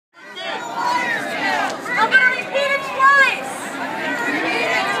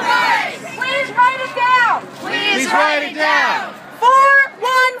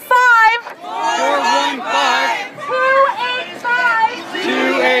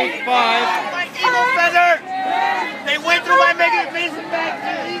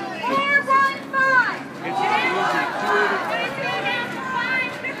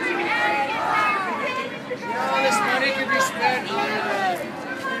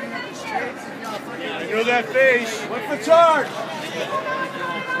know that face. What's the charge?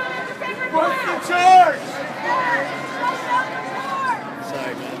 What's the charge?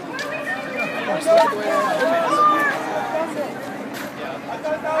 Sorry, man. I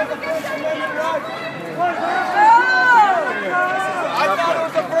thought that was the First Amendment right. I thought it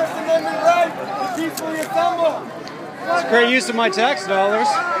was the First Amendment right to peacefully assemble. It's a great use of my tax dollars.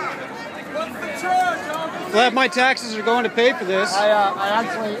 What's the charge, officer? Glad my taxes are going to pay for this.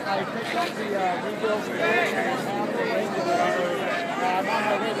 I picked up the rebuilds and I'm on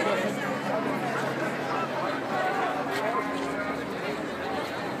my way to go.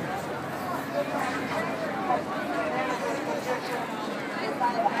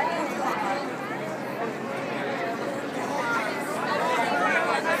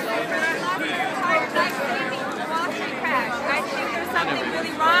 Something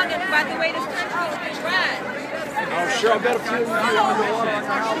really wrong, and by the way, this country is red. Oh, sure, I bet a few of you want to go on.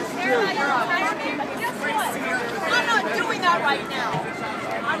 I'm not doing that right now.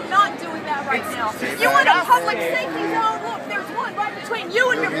 I'm not doing that right now. You want a public safety zone? Look, there's one right between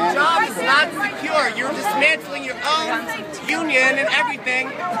you and your Your job is not secure. You're dismantling your own union and everything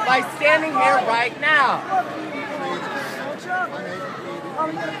by standing here right now.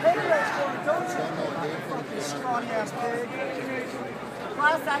 I'm going to pay that for it, don't you? Fucking scrawny-ass pig.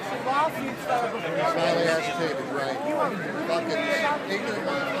 Class action lawsuits that are before me. Smiley-ass pig is right. Fucking ignorant.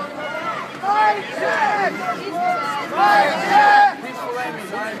 Fight it! Fight it! Peaceful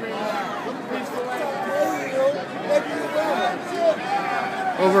ending, I agree with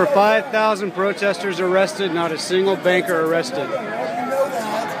that. Over 5,000 protesters arrested, not a single banker arrested.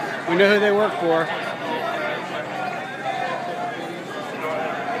 We know who they work for.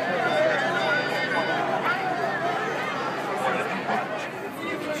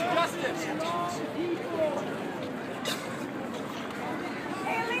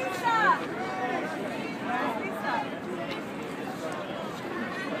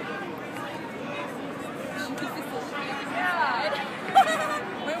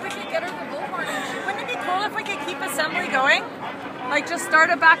 Assembly going? Like just start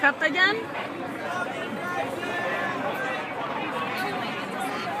it back up again?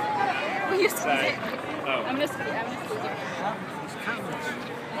 Will you squeeze it? Oh. I'm gonna squeeze it.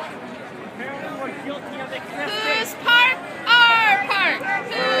 Whose park? Our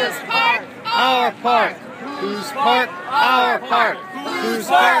park! Whose park? Our park! Whose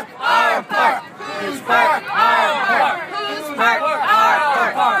park? Our park! Whose park? Our park! Whose park? Our park! Whose park?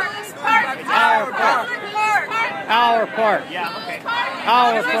 Our park! Whose park? Our park! Our park. Yeah, okay.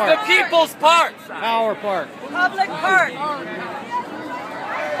 Our This park. is the people's park. Our park. Public park.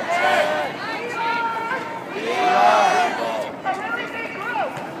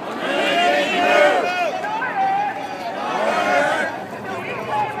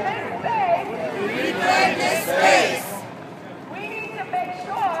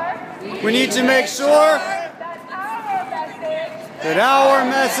 We need to make sure that our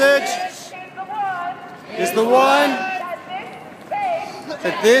message is the one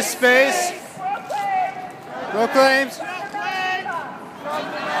that this space proclaims.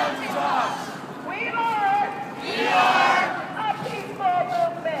 We are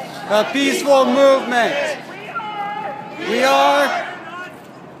a peaceful movement. We are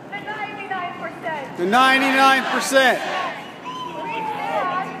the 99%.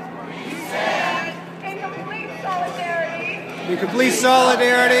 In complete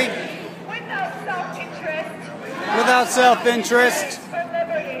solidarity. Without self-interest,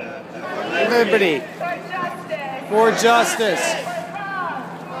 liberty, for justice,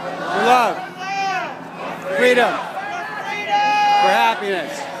 for love, freedom, for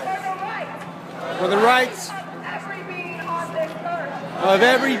happiness, for the rights of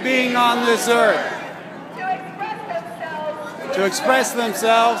every being on this earth, to express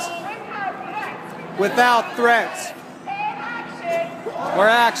themselves without threats or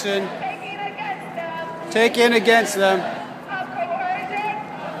action taken against them,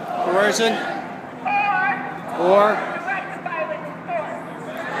 coercion, or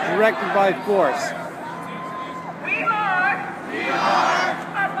directed by force. We are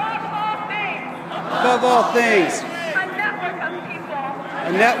Above all things, a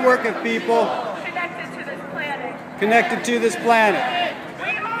network of people connected to this planet. connected to this planet.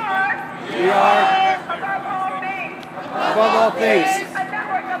 We are above all things. A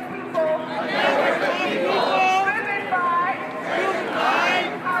network of people driven by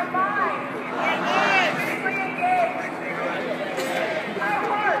our minds, physically engaged, our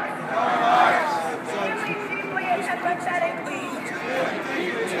hearts, feeling deeply and empathetically.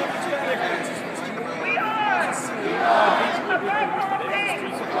 We are above all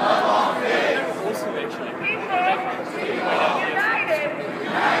things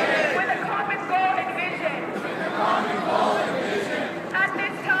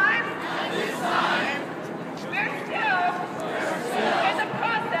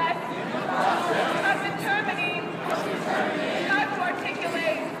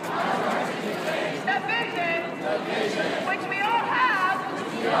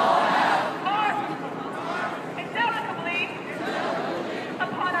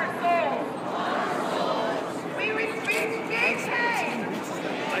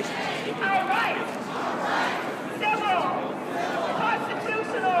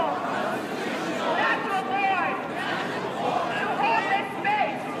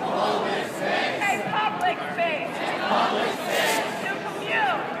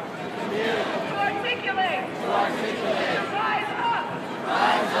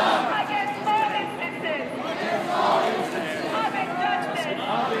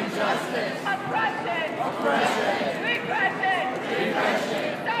We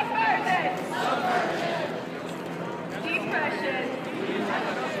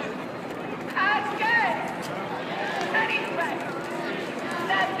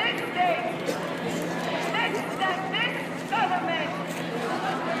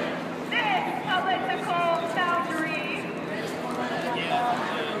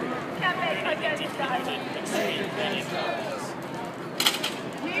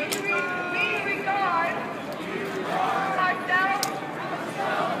regard ourselves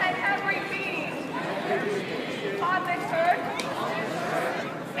and every being on this earth,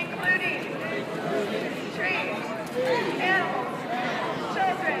 including trees, animals,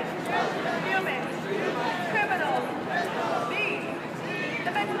 children, humans, criminals, beasts,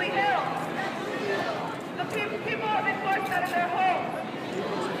 the mentally ill, the people who have been forced out of their homes,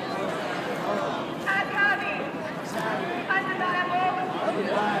 as having undeniable,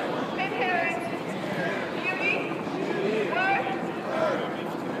 inherent beauty, worth,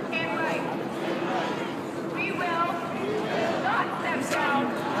 and right. We will not step down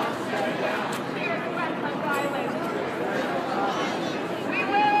to your threats of violence. We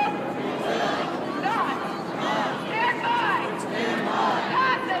will not stand by,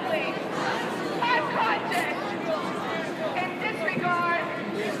 passively, unconscious, in disregard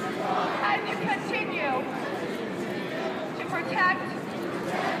as you continue to protect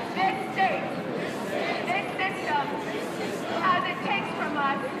this state, this system, as it takes from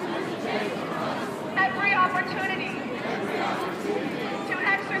us every opportunity to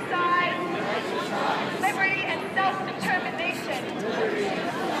exercise liberty and self-determination,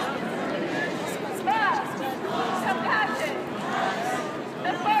 love, compassion.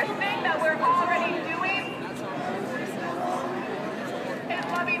 The first thing that we're already doing is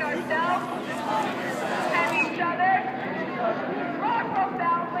loving ourselves and each other more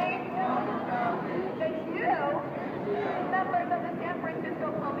profoundly than you, members of the San Francisco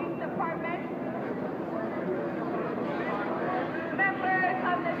Police Department, members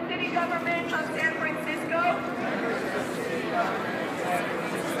of the city government of San Francisco,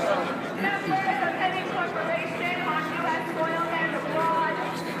 members of any corporation on U.S. soil and abroad.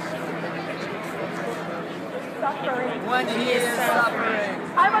 Suffering. When he is suffering.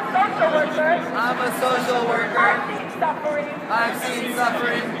 I'm a social worker. I'm a social worker. I've seen suffering. I've seen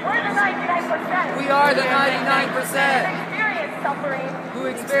suffering. We're the 99%. We are the 99%. Experience suffering. Who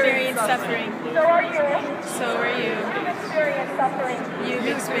experience suffering. So are you. So are you. You've experienced suffering. You've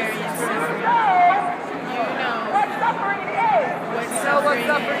experienced You suffering. know You know what suffering is. what suffering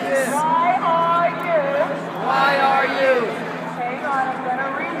is. Why are you? Why are you? Hang on, I'm going to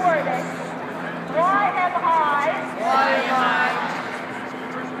reword it. Why am I? Why am I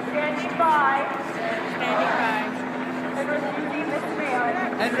Standing by. standing by And refusing this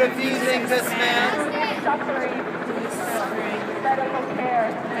man. and refusing this man Suffering. suffering Medical care.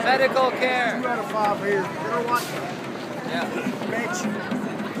 medical care? 2 out of 5 here. You know what? Yeah. Bitch.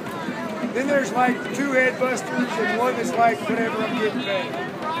 Then there's like 2 head busters and one that's like whatever I'm getting paid.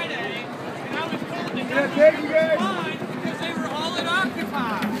 Did I tell you guys? Because they were all at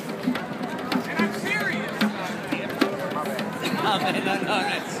Occupiers. And I'm serious. No, man, no.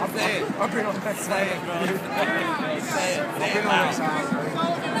 Say it. I've been on that Say side. it, bro. Say it. Say it I've been on that loud.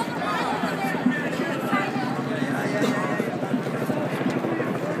 side.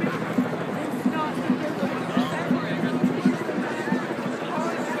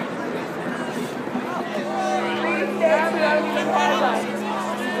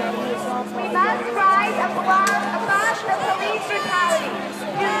 We must rise above the police brutality.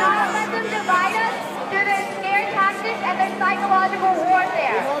 Do not let them divide us through their scare tactics and their psychological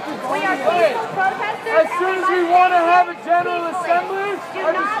warfare. We are peaceful protesters As soon as we want to have a general assembly, Do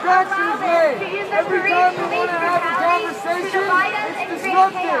a not distraction allow is them made. to use the Every time we want police to have a brutality to conversation, divide us and it's create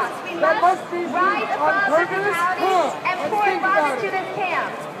disruptive. chaos. We That must be rise on above the purpose. brutality and Let's pour think love about into it. this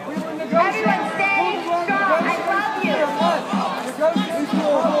camp. We were negotiating. Everyone stay strong. I love you.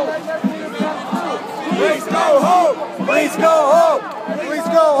 Please go home! Please go home! Please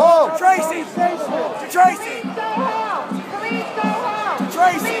go home! Tracy! To Tracy! Please go home. Please go home.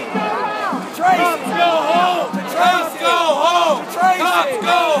 Tracy! Please go home. Tracy! Go home! Cops go home! Tracy! Cops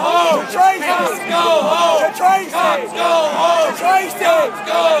go home! Tracy! Cops go home! To Tracy! Cops go home! Tracy! Cops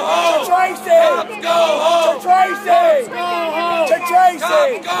go home! To Tracy! Cops go home! To Tracy! Go home! To Tracy!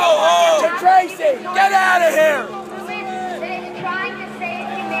 Cops go home! To Tracy! Get out of here! That is trying to save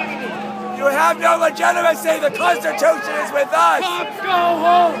humanity. You have no legitimacy. The Constitution is with us. Cops go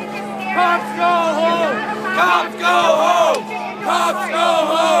home! Cops go home! Cops go home! Cops go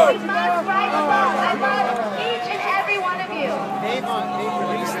home! We must rise above. I love each and every one of you. Name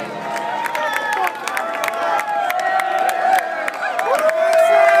released.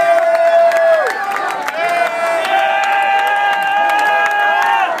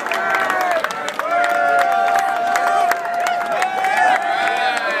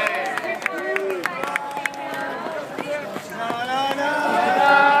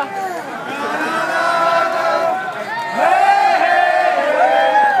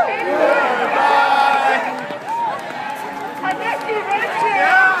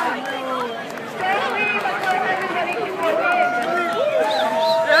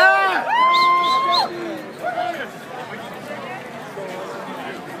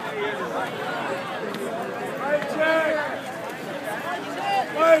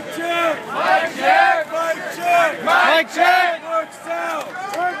 Mic check! Mic check! Mic check! Mic check! North south!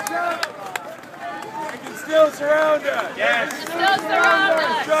 North south! They can still surround us! Yes. Still surround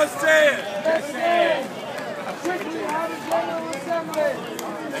us. Just say it! Just say it. Quickly have a general assembly.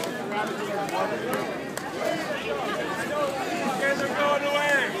 You guys are going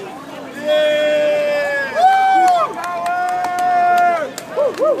away! Yeah! Woo! Power! Woo!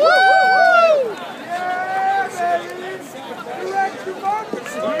 Woo! Woo! Yeah, baby! Direct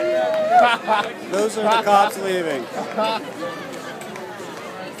democracy! Those are the cops leaving.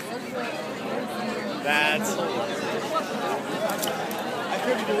 That's I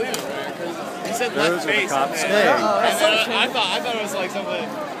couldn't believe it, man, because he said Those left are the face. cops and staying. then- and then I thought it was like something.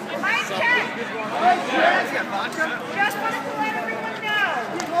 Mic check. Just wanted to let everyone know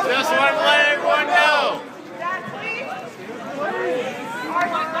Just wanted to let everyone know. that police are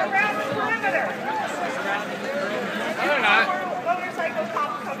around the perimeter. No, they're not. Motorcycle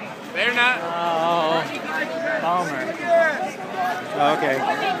cops coming. They're not. Bummer. Okay,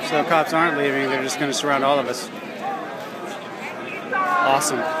 so cops aren't leaving, they're just going to surround all of us.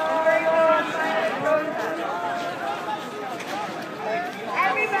 Awesome.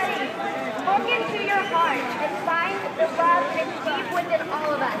 Everybody, look into your heart and find the love that's deep within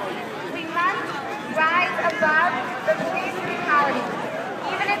all of us. We must rise above the police brutality.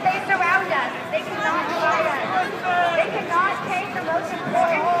 Even if they surround us, they cannot divide us. They cannot take the most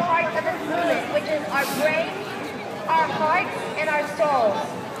important part of this movement, which is our brains, our hearts, and our souls.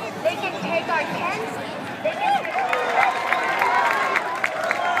 They can take our tents, they can take